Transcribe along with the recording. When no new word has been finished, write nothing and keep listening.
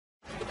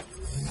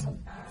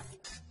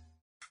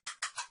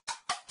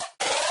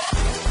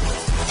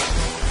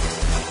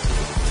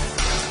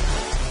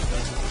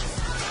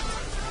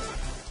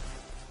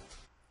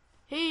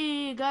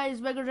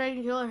guys, Mega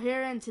Dragon Killer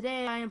here, and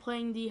today I am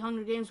playing the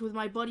Hunger Games with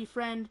my buddy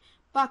friend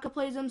Baka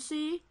Plays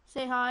MC.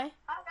 Say hi.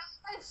 Hi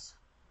guys.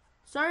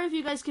 Sorry if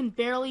you guys can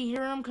barely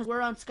hear him because we're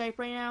on Skype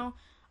right now.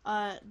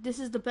 This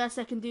is the best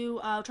I can do.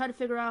 I'll try to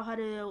figure out how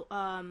to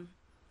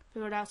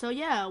figure it out. So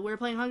yeah, we're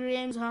playing Hunger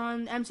Games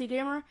on MC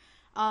Gamer.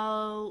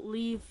 I'll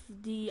leave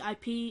the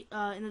IP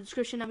in the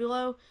description down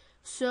below.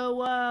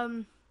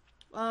 So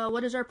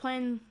what is our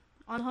plan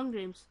on Hunger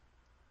Games?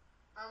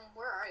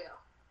 Where are you?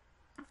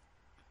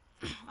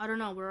 I don't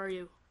know. Where are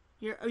you?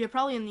 You're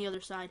probably on the other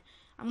side.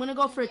 I'm gonna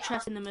go for a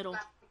chest in the middle.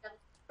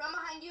 Run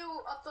behind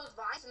you up those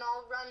vines, and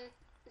I'll run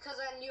because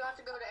then you have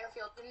to go to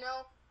airfield. You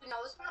know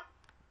this map?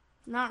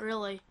 Not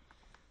really.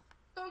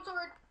 Stone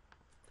sword.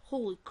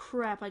 Holy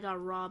crap! I got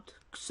robbed.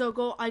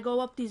 So I go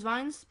up these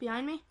vines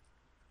behind me.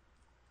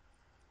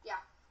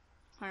 Yeah.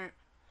 All right.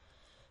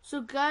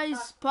 So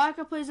guys,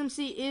 Baka Plays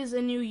MC is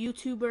a new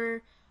YouTuber.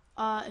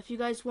 If you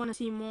guys want to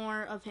see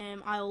more of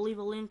him, I'll leave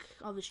a link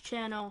of his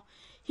channel.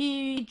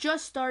 He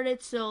just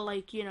started, so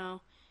like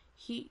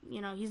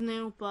he's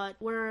new. But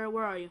where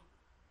are you?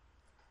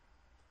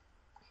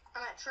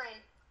 I'm at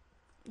train.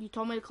 You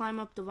told me to climb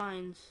up the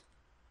vines.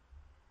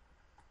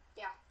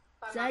 Yeah.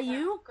 Is that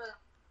you?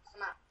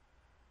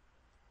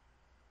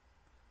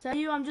 Is that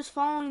you? I'm just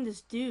following this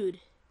dude.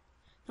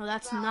 No,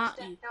 that's not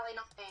you.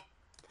 Not me.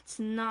 That's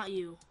not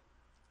you.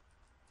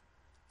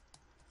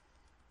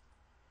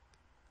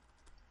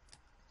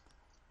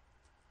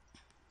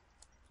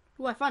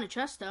 Ooh, I found a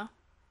chest though.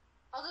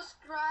 I'll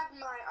just grab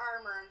my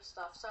armor and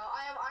stuff. So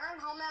I have iron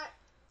helmet,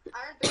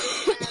 iron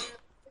boots, and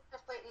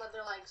chest plate and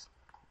leather legs.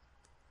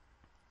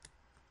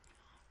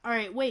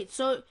 Alright, wait,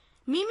 so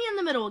meet me in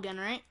the middle again,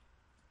 right?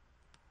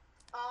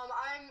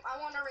 I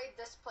want to raid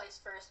this place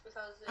first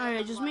because.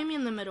 Alright, just meet me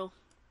in the middle.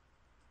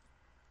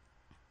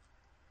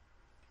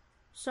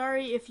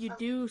 Sorry if you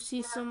do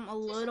see a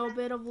little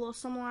bit of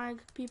some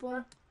lag,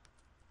 people.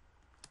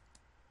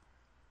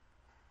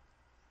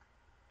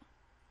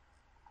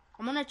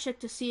 I'm gonna check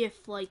to see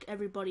if like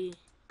everybody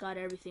got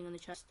everything in the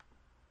chest.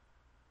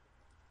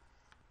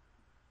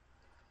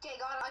 Okay, I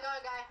got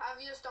a guy. I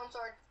have used stone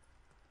sword.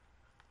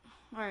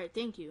 Alright,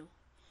 thank you.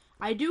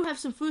 I do have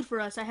some food for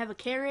us. I have a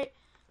carrot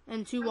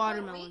and 2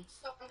 watermelons.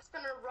 So I'm just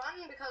gonna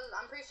run because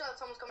I'm pretty sure that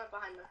someone's coming up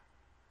behind me.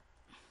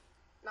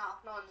 No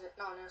one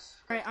is.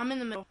 Alright, I'm in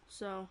the middle,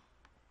 so.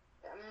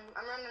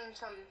 I'm running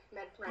some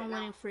med right now. I'm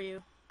waiting for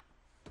you.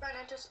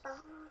 Running to spawn,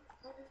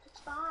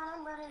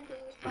 I'm running to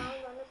spawn,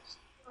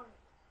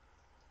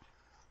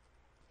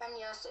 And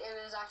yes, it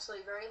is actually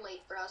very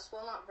late for us.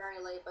 Well, not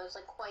very late, but it's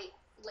like quite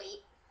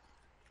late.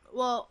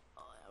 Well,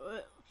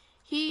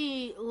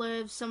 he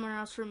lives somewhere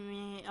else from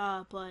me,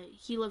 but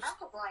he lives...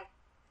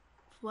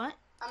 What?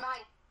 I'm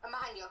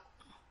behind you.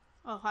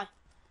 Oh, hi.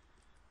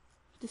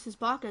 This is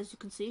Baka, as you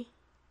can see.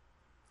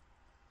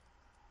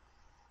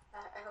 I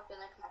hope you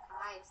like my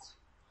eyes.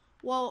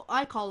 Well,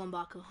 I call him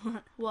Baka.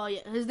 Well,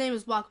 yeah, his name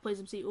is Baka Plays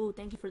MC. Ooh,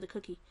 thank you for the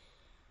cookie.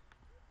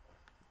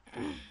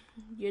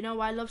 You know,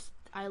 I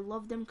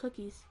love them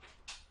cookies.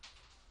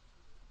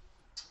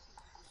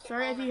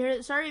 Sorry if you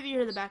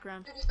hear the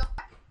background.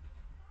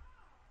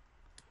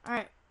 All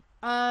right.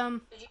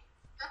 Did you?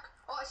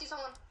 Oh, I see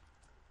someone.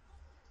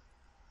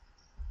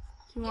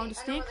 You want to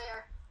I know sneak? where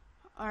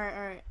they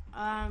are.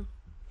 All right.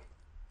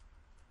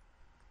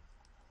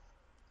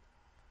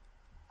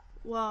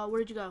 Well,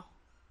 where'd you go?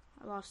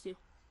 I lost you.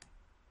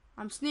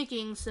 I'm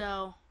sneaking,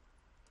 so.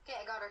 Okay,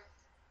 I got her.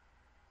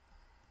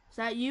 Is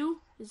that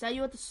you? Is that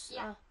you at the?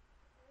 Yeah.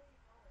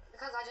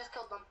 Because I just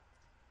killed them.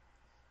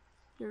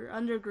 You're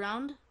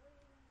underground?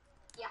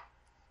 Yeah.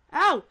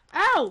 Ow!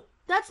 Ow!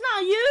 That's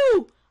not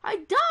you! I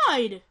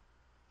died!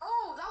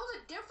 Oh, that was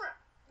a different...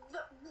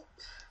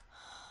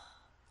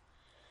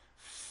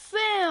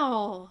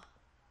 Fail!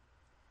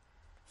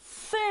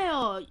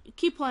 Fail!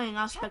 Keep playing,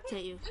 I'll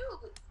spectate you.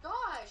 Dude,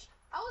 gosh.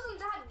 I wasn't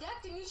that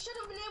decked and you should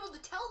have been able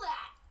to tell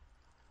that.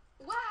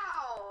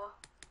 Wow.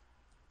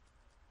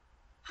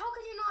 How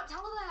could you not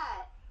tell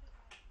that?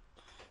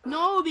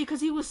 No,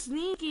 because he was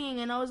sneaking,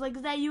 and I was like,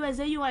 is that you? Is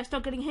that you? I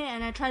start getting hit,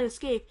 and I tried to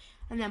escape,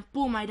 and then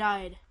boom, I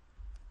died.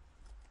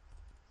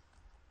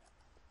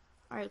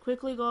 Alright,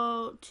 quickly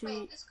go to...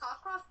 Wait, this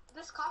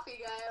coffee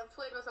guy, I've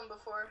played with him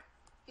before.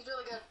 He's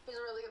really good. He's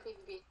a really good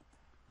PvP.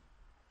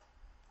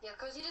 Yeah,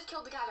 because he just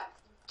killed the guy that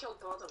killed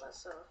both of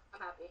us, so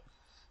I'm happy.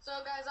 So,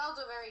 guys, that was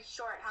a very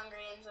short Hunger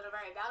Games and a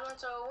very bad one,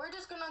 so we're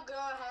just gonna go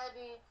ahead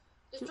and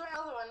just try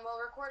another one while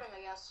recording,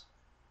 I guess.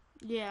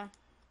 Yeah.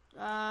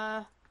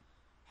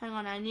 Hang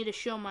on, I need to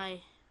show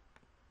my...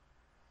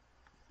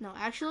 No,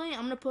 actually,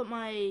 I'm gonna put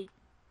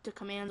the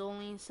commands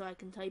only so I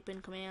can type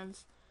in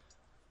commands.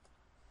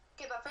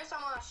 Okay, but first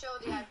I want to show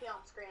the IP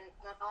on screen,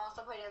 and then I'll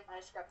also put it in my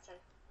description.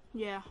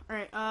 Yeah,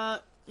 alright,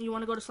 you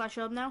wanna go to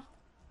 /hub now?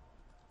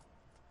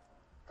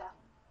 Okay.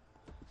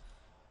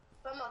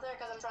 But I'm not there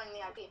because I'm trying the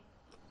IP.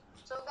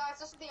 So, guys,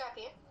 this is the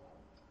IP.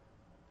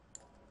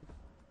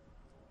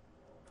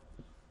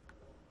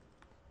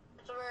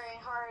 It's a very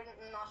hard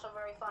and also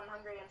very fun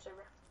Hunger Games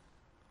server.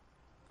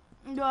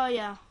 Oh,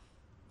 yeah.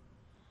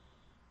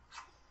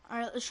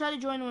 Alright, let's try to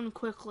join one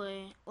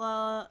quickly.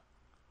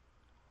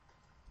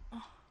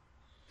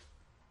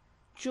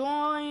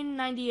 Join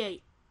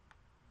 98.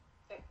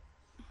 Okay.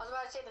 I was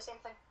about to say the same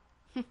thing.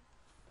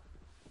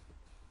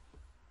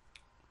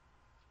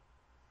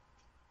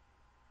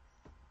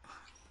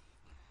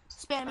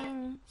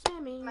 Spamming.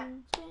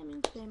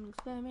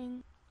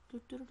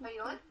 Are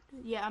you in?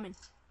 Yeah, I'm in.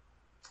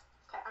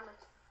 Okay, I'm in.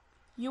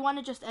 You want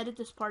to just edit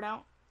this part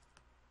out?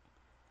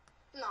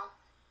 No.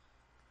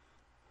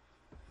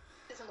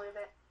 Just leave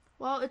it.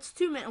 Well, it's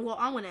 2 minutes. Well,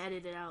 I'm gonna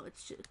edit it out.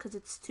 It's because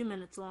it's 2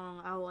 minutes long.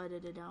 I'll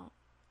edit it out.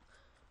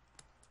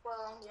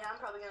 Well, yeah, I'm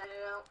probably gonna edit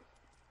it out.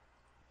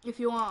 If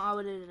you want, I'll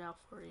edit it out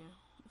for you.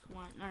 If you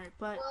want. All right,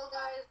 but. Well,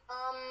 guys,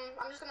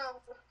 I'm just gonna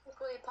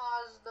quickly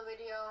pause the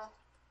video,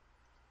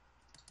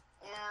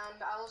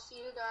 and I will see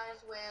you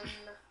guys when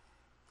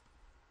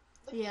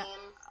the Yeah.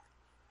 game.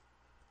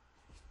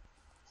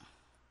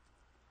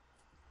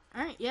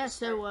 All right. Yeah.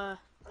 So.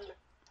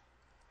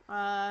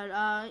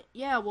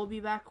 Yeah, we'll be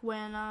back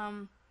when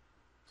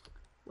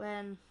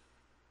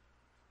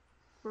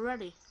we're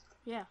ready.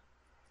 Yeah.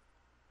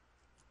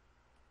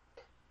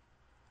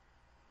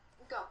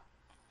 Go.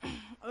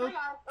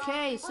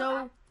 Okay,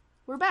 so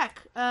we're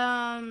back.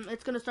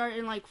 It's gonna start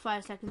in like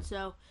 5 seconds.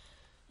 So,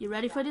 you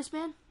ready for this,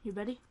 man? You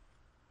ready?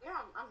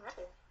 Yeah, I'm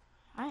ready.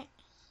 All right.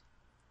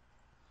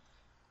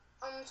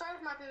 Sorry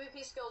if my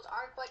PvP skills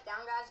are quite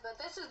down, guys, but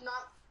this is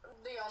not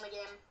the only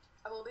game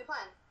I will be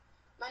playing.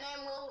 My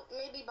name will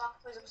maybe Buck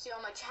plays MC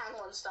on my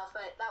channel and stuff,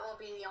 but that won't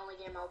be the only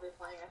game I'll be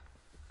playing.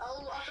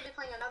 I'll also be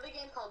playing another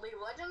game called League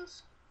of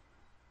Legends.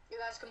 You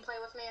guys can play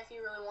with me if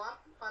you really want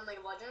on League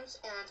of Legends,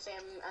 and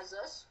same as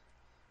this.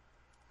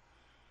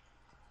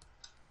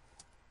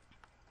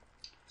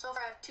 So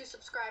far I have 2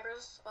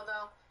 subscribers,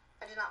 although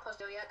I did not post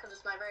it yet because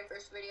it's my very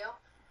first video.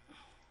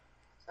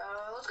 So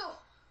let's go.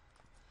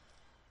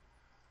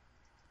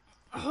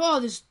 Oh,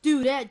 this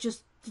dude that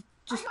just.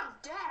 I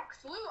got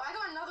Dex. Lou, I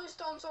got another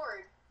stone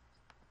sword.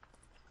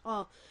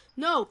 Oh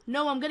no!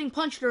 I'm getting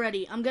punched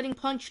already. I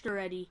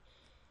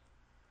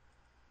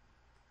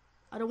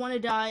don't want to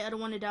die.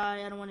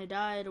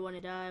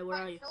 Where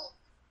are you? Kill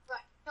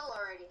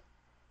already.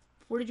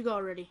 Where did you go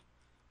already?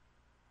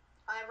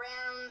 I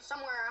ran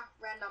somewhere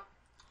random.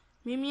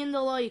 Meet me in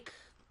the like,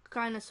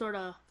 kind of, sort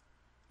of.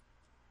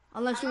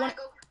 Unless you want.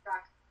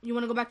 You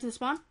want to go back to the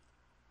spawn?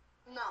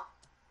 No.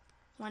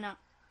 Why not?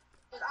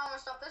 Because I want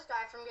to stop this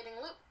guy from getting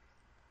loot.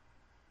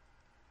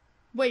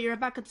 Wait, you're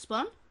back at the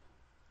spawn?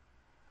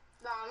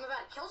 No, I'm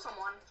about to kill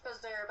someone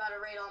because they're about to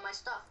raid all my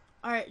stuff.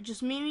 Alright,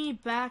 just meet me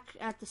back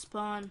at the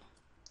spawn.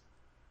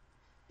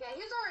 Yeah,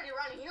 he was already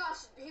running. He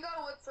got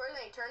a wood sword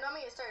and he turned on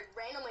me and started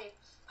randomly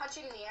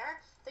punching in the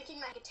air, thinking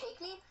that he could take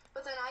me.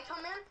 But then I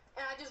come in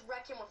and I just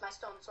wreck him with my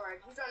stone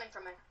sword. He's running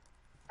from me.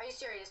 Are you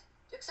serious?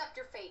 Accept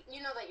your fate.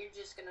 You know that you're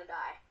just gonna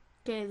die.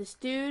 Okay, this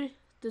dude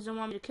doesn't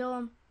want me to kill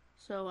him,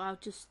 so I'll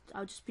just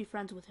be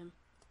friends with him.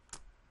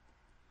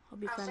 I'll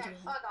be friends with him.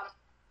 Oh, I got him.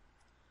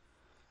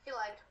 He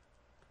lagged.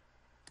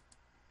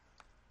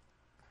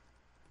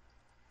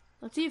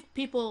 Let's see if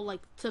people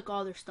like took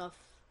all their stuff.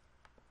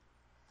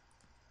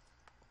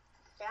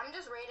 Okay, I'm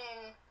just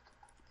raiding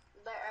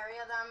the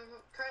area that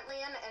I'm currently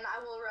in, and I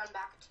will run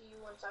back to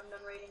you once I'm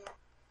done raiding it.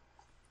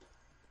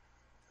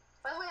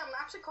 By the way, I'm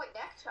actually quite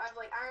decked. I have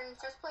like iron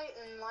chestplate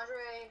and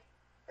lingerie,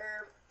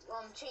 or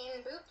chain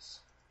and boots.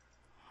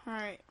 All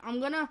right, I'm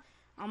gonna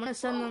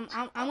send them.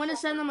 I'm gonna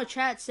send them a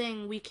chat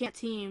saying we can't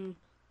team,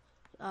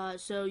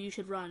 so you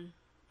should run.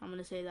 I'm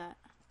gonna say that.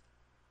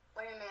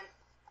 Wait a minute.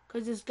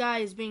 Cause this guy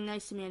is being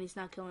nice to me and he's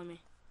not killing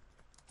me.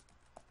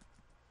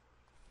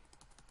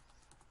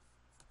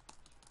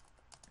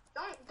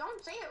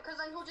 Don't say it, because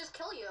then he'll just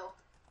kill you.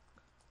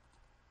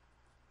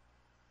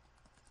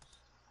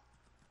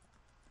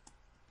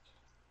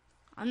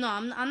 I'm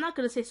not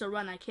gonna say so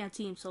run. I can't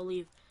team, so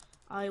leave.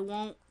 I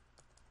won't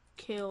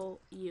kill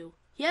you.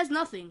 He has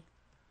nothing.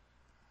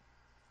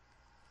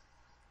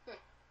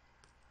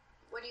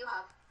 What do you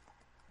have?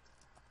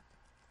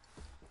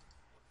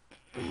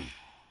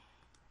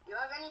 You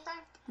have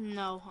anything?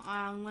 No,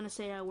 I'm gonna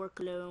say I work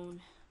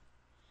alone.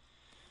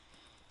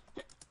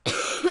 Get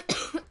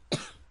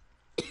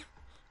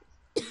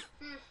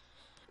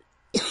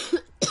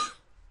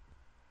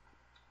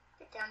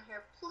down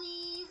here,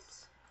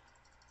 please.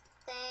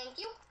 Thank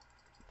you.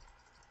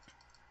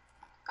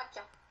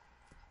 Gotcha.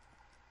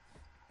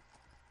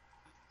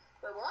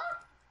 Wait,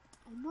 what?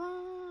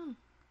 Run.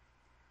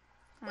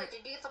 Wait,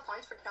 did you get the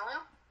points for killing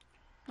him?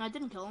 I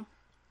didn't kill him.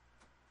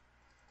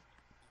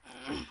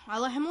 I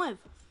let him live.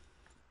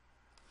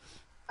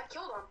 I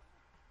killed him.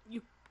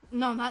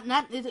 No,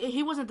 not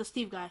he wasn't the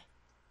Steve guy.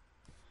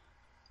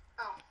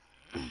 Oh.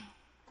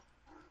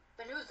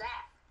 Then who's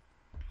that?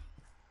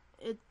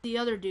 It's the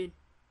other dude.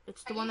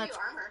 It's the one that's. I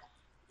gave you armor.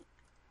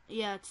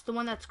 Yeah, it's the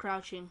one that's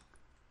crouching.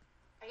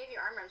 I gave you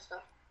armor and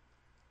stuff.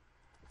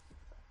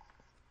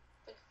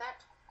 Take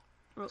that.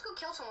 Let's go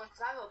kill someone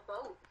because I have a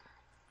boat.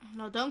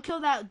 No, don't kill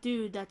that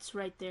dude that's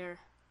right there.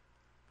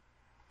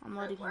 I'm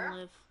letting him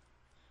live.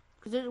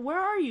 Cause where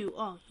are you?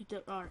 Oh, you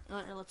did. All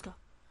right, let's go.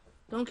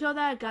 Don't kill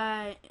that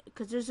guy,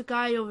 because there's a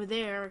guy over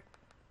there.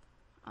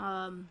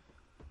 I'll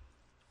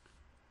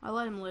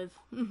let him live.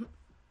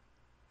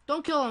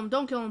 Don't kill him.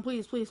 Don't kill him.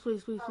 Please, please,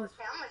 please, please, Oh, please. it's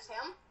him? It's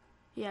him?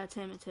 Yeah, it's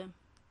him. It's him.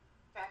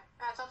 Okay.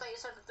 I thought that you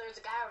said that there's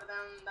a guy over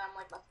there, and I'm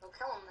like, let's go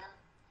kill him then.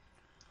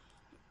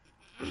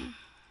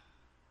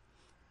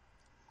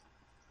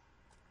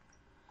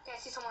 Okay, I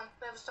see someone.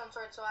 They have a stone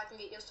sword, so I can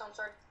get you a stone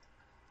sword.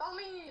 Follow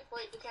me!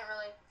 Wait, you can't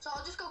really. So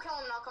I'll just go kill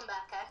him and I'll come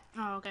back, okay?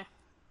 Oh, okay.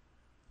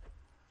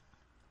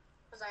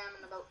 Because I am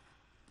in the boat.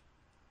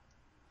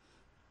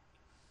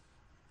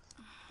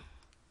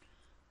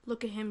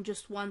 Look at him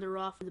just wander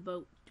off the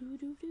boat.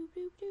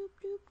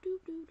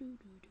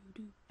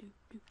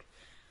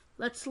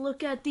 Let's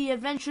look at the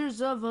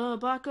adventures of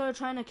Baka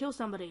trying to kill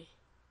somebody.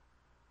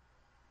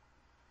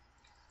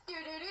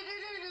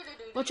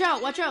 Watch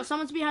out, watch out.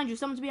 Someone's behind you,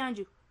 someone's behind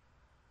you.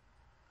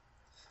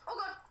 Oh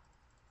god!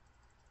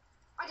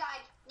 I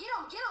died. Get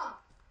him, get him!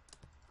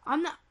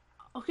 I'm not...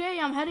 Okay,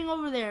 I'm heading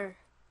over there.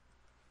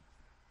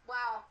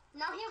 Wow.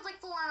 Now he has like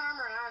full iron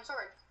armor and iron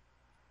sword.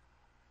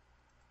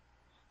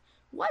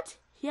 What?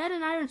 He had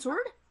an iron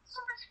sword?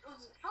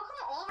 How come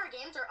all of our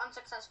games are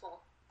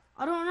unsuccessful?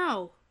 I don't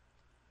know.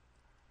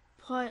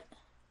 But...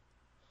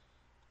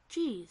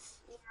 Jeez.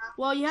 Yeah.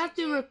 Well, you have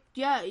to...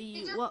 Yeah,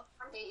 He just well...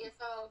 hate you,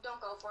 so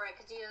don't go for it,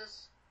 because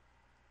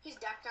he's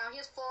decked now. He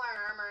has full iron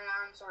armor and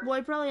iron sword. Well,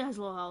 he probably has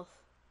low health.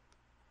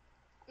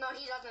 No,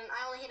 he doesn't.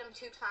 I only hit him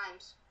 2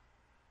 times.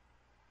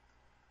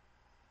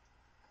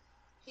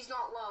 He's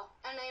not low.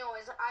 And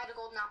anyways, I had a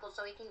golden apple,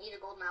 so he can eat a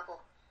golden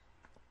apple.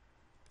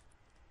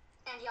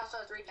 And he also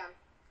has regen.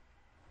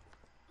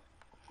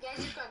 Yeah,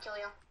 he's just gonna kill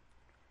you.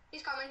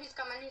 He's coming, he's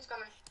coming, he's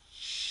coming.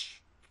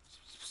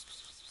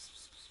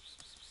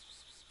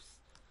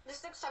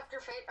 Just accept your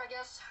fate, I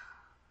guess.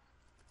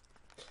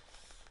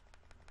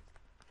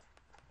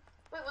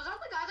 Wait, was that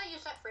the guy that you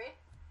set free?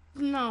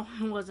 No,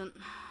 it wasn't.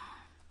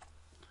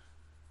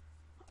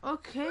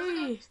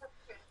 Okay.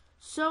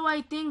 So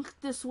I think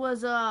this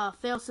was a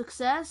failed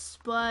success,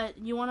 but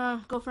you want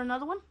to go for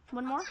another one?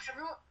 One more?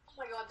 Everyone, oh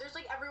my god, there's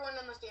like everyone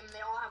in this game, and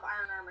they all have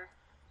iron armor.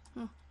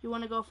 You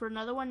want to go for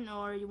another one,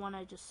 or you want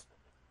to just...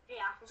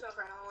 Yeah, let's go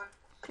for another one.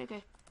 Okay,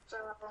 okay. So,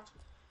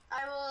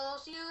 I will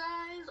see you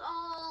guys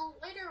all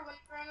later when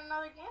we're in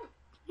another game.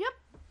 Yep.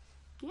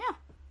 Yeah.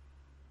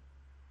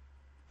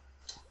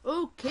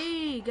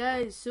 Okay,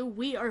 guys, so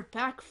we are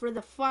back for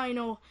the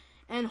final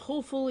and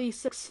hopefully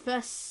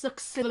successful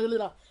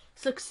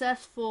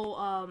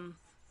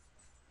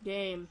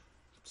game.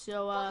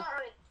 So Well, it's not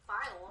really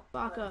final.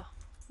 Baka,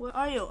 where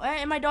are you?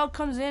 Hey, my dog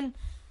comes in.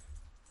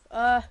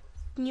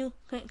 Can you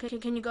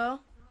go?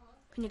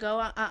 Can you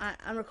go?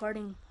 I'm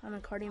recording. I'm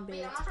recording, baby.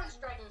 Yeah, my friend's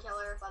Dragon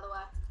Killer, by the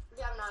way.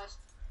 Yeah, I'm nice.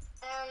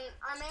 And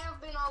I may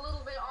have been a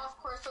little bit off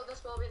course, so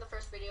this will be the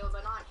first video,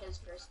 but not his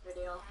first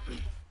video.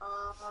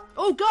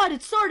 Oh God,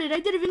 it started. I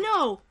didn't even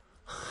know.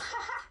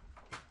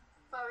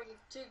 Are you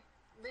too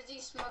busy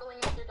smuggling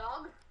with your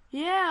dog?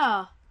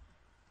 Yeah.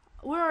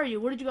 Where are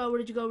you? Where did you go? Where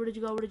did you go? Where did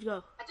you go? Where did you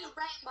go? I just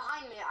ran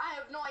behind me. I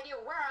have no idea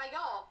where I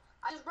go.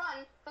 I just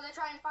run because I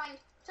try and find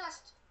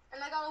chests,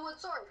 and I got a wood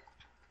sword.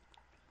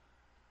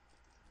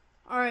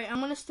 All right, I'm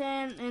gonna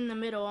stand in the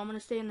middle. I'm gonna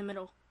stay in the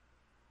middle.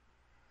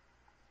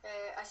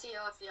 I see you.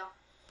 I see you.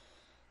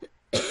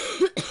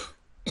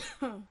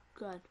 Oh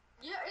God.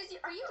 Yeah,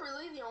 are you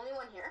really the only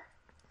one here?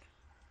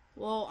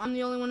 Well, I'm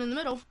the only one in the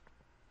middle.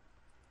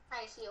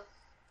 I see you.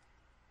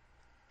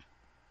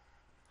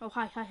 Oh,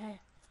 hi, hi, hi.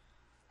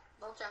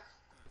 We'll check.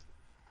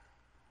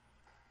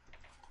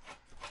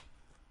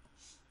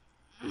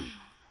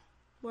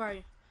 Where are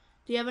you?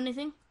 Do you have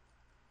anything?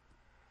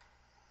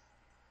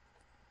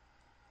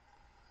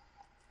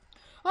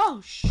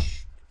 Oh,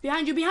 shh.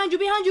 Behind you, behind you,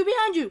 behind you,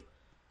 behind you.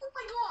 Oh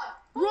my god.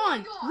 Oh Run,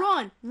 my god.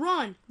 run,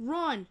 run,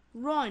 run,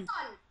 run.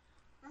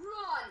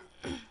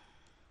 Run.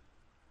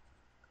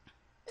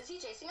 Is he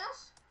chasing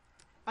us?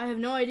 I have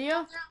no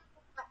idea.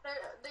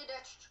 They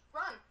ditched.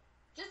 Run.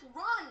 Just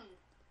run.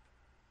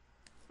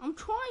 I'm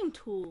trying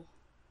to.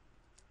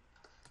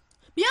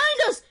 Behind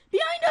us!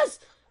 Behind us!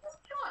 Oh my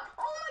god.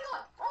 Oh my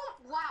god. Oh,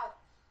 wow.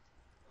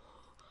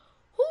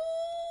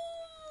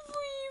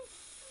 Holy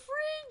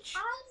fridge!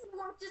 I don't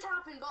know what just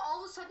happened, but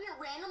all of a sudden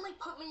it randomly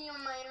put me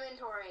in my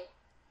inventory.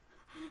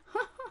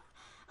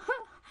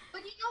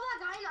 But you know that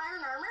guy in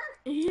iron armor?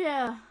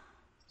 Yeah.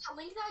 That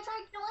link that I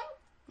tried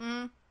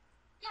killing?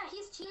 Yeah,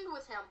 he's teamed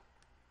with him.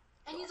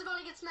 And he's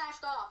gonna get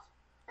smashed off,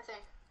 I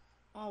think.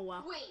 Oh,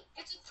 wow. Wait,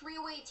 it's a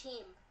 3-way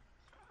team.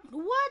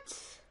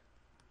 What?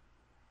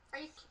 Are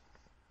you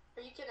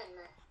kidding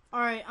me?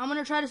 Alright, I'm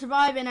gonna try to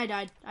survive, and I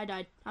died. I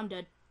died. I'm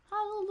dead.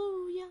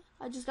 Hallelujah.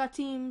 I just got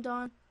teamed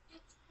on.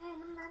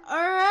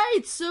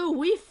 Alright, so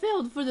we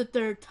failed for the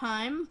 3rd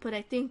time, but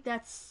I think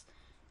that's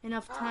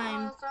enough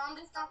time. So I'm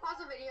just gonna pause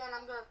the video and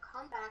I'm gonna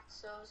come back,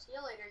 so see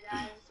you later,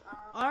 guys.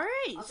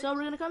 Alright, so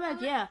we're gonna come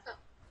back, yeah.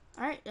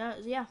 Alright,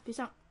 yeah, peace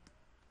out.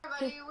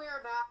 Everybody, we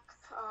are back.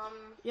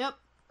 Yep,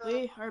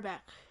 we are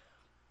back.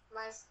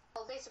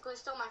 Well, basically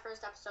still my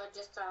first episode,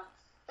 just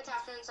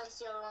attachment since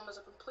the other one was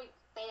a complete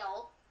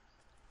fail.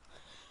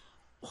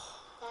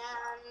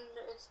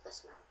 And it's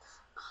this map.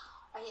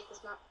 I hate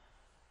this map.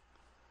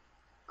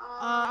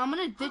 I'm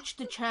gonna ditch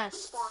the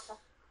chest.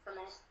 For a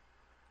minute.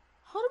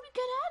 How do we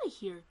get out of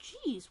here?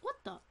 Jeez, what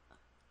the?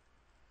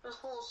 There's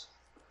holes.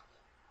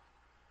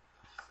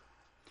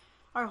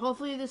 Alright,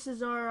 hopefully this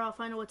is our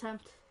final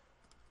attempt.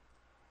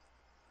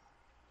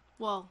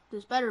 Well,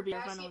 this better be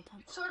our final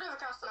attempt. Sort of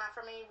across the map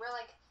for me. We're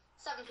like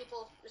 7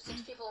 people, or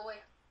 6 people away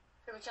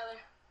from each other.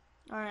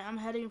 Alright, I'm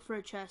heading for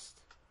a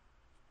chest.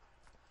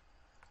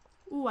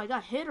 Ooh, I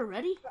got hit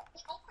already?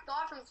 All I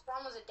got from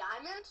spawn was a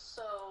diamond,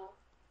 so...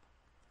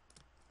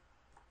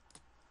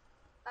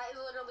 That is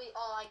literally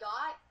all I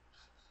got.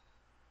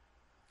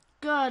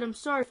 God, I'm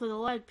sorry for the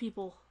lag,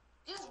 people.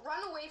 Just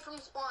run away from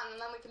spawn,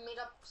 and then we can meet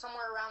up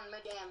somewhere around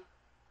mid-game.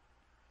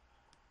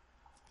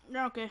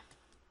 Okay.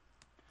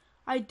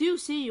 I do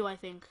see you, I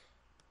think.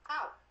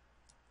 Ow.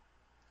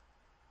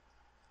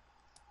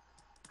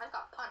 I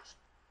got punched.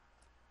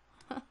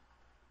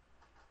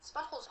 This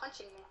butthole's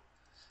punching me.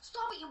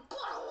 Stop it, you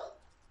butthole!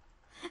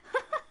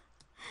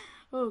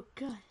 Oh,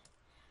 God.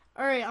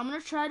 Alright, I'm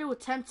gonna try to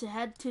attempt to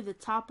head to the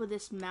top of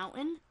this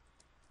mountain.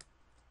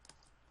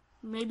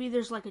 Maybe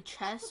there's like a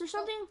chest or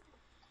something?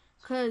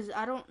 Because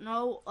I don't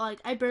know.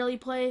 Like, I barely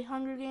play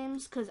Hunger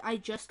Games because I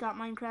just got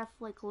Minecraft,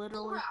 like,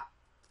 literally. Crap.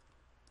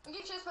 I'm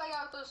getting chased by a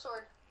guy with a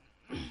sword.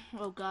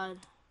 Oh, God.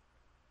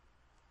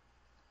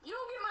 You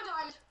don't get my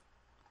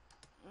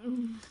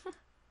diamond.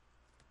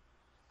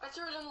 I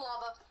threw it in the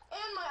lava.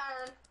 And my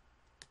iron.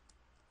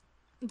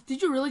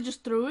 Did you really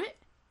just throw it?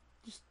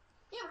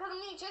 Yeah, because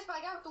I'm getting chased by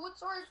a guy with the wood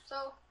sword,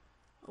 so...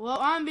 Well,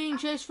 I'm being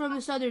chased from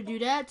this other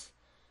dudette.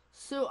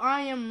 So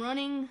I am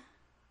running.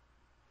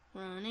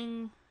 I am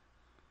running.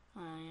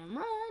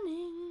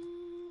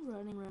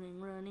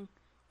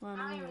 I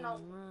don't even know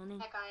what the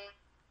heck I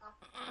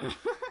am.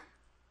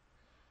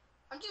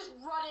 I'm just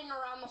running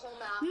around the whole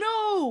map.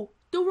 No!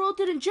 The world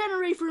didn't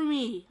generate for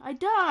me. I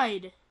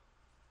died.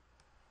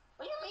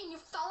 What do you mean? You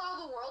fell out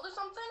of the world or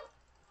something?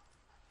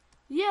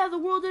 Yeah, the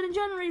world didn't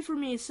generate for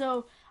me,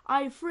 so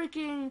I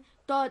freaking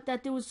thought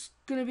that there was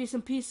gonna be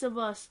some piece of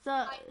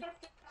stuff. I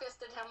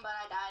fisted him, but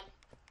I died.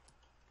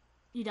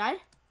 You died?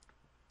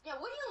 Yeah,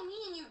 what do you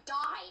mean you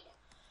died?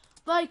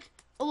 Like,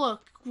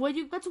 look, when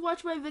you got to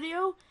watch my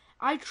video,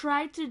 I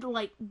tried to,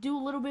 like, do a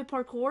little bit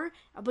parkour,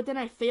 but then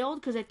I failed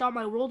because I thought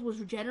my world was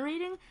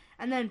regenerating,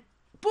 and then,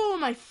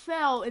 boom, I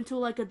fell into,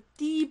 like, a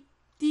deep,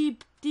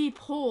 deep, deep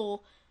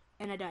hole,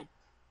 and I died.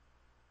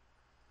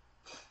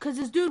 Because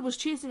this dude was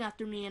chasing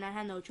after me, and I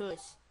had no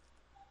choice.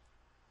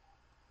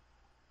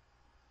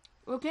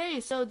 Okay,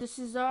 so this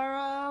is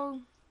our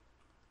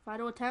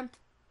final attempt.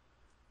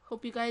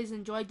 Hope you guys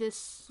enjoyed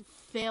this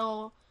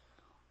fail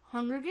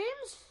Hunger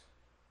Games.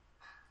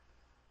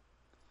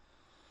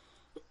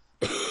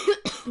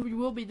 We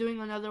will be doing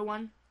another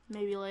one,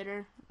 maybe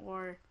later,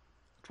 or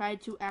try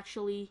to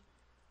actually,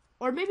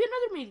 or maybe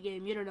another mini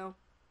game, you don't know.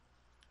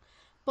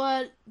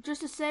 But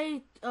just to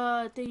say,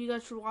 thank you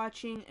guys for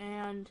watching,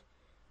 and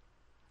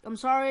I'm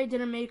sorry I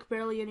didn't make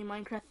barely any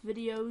Minecraft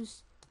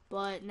videos,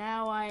 but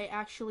now I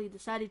actually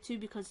decided to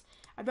because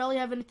I barely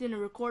have anything to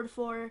record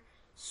for.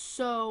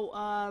 So,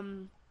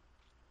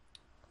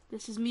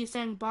 this is me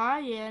saying bye,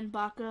 and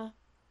Baka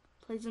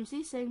Plays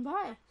MC saying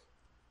bye.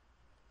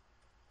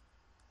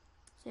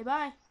 Say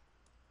bye.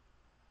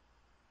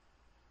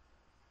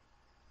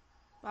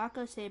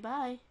 Baka, say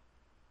bye.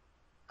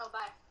 Oh,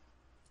 bye.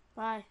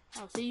 Bye.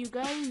 I'll see you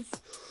guys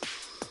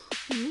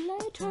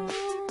later.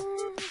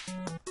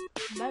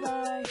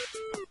 Bye-bye.